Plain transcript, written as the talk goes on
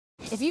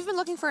If you've been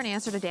looking for an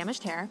answer to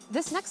damaged hair,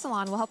 this next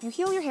salon will help you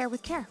heal your hair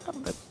with care.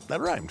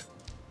 That rhymed.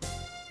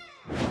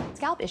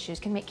 Scalp issues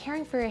can make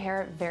caring for your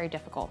hair very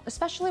difficult,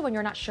 especially when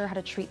you're not sure how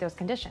to treat those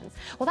conditions.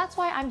 Well, that's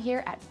why I'm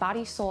here at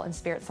Body, Soul, and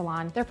Spirit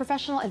Salon. Their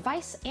professional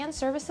advice and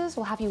services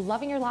will have you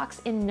loving your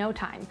locks in no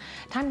time.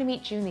 Time to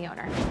meet June, the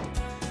owner.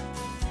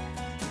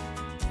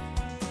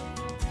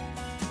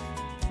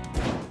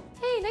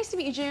 Hey, nice to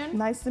meet you, June.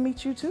 Nice to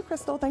meet you too,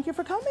 Crystal. Thank you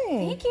for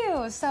coming. Thank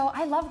you. So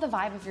I love the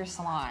vibe of your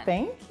salon.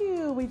 Thank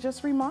you. We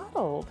just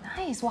remodeled.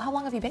 Nice. Well, how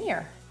long have you been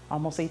here?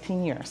 Almost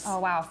 18 years. Oh,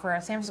 wow. For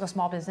a San Francisco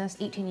small business,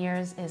 18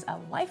 years is a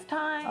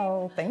lifetime.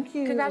 Oh, thank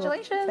you.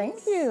 Congratulations. Thank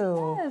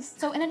you. Yes.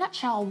 So in a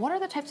nutshell, what are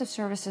the types of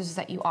services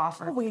that you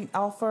offer? We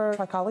offer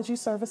trichology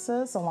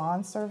services,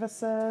 salon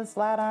services,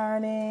 flat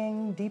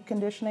ironing, deep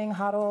conditioning,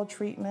 hot oil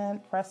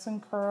treatment, press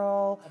and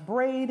curl,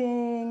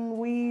 braiding,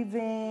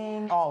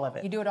 weaving, all of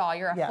it. You do it all.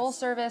 You're a Yes. full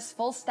service,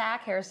 full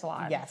stack hair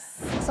salon.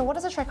 Yes. So what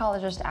does a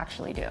trichologist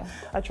actually do?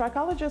 A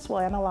trichologist will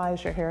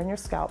analyze your hair and your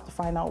scalp to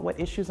find out what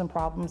issues and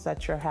problems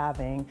that you're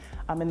having,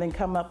 and then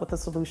come up with a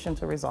solution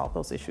to resolve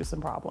those issues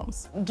and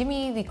problems. Give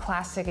me the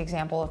classic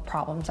example of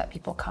problems that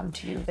people come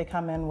to you. They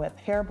come in with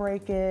hair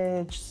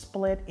breakage,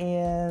 split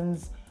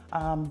ends,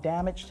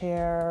 damaged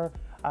hair,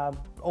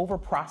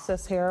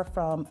 over-processed hair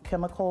from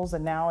chemicals,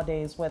 and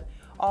nowadays with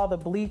all the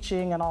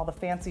bleaching and all the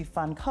fancy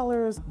fun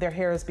colors, their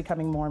hair is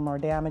becoming more and more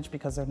damaged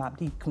because they're not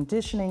deep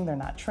conditioning, they're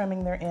not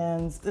trimming their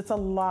ends. It's a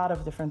lot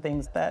of different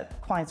things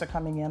that clients are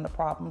coming in, the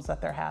problems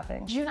that they're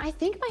having. June, I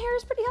think my hair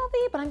is pretty healthy,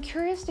 but I'm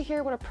curious to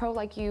hear what a pro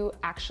like you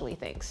actually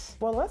thinks.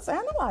 Well, let's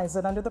analyze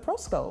it under the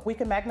ProScope. We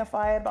can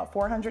magnify it about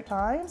 400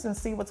 times and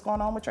see what's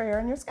going on with your hair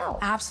and your scalp.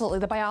 Absolutely.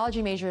 The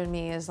biology major in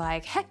me is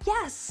like, heck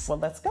yes. Well,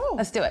 let's go.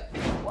 Let's do it.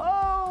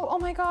 Whoa, oh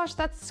my gosh,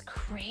 that's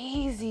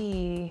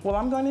crazy. Well,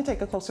 I'm going to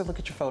take a closer look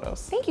at your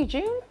photos. Thank you,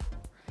 June.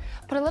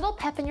 Put a little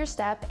pep in your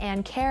step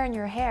and care in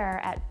your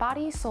hair at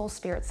Body, Soul,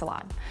 Spirit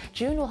Salon.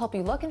 June will help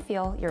you look and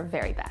feel your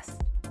very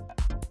best.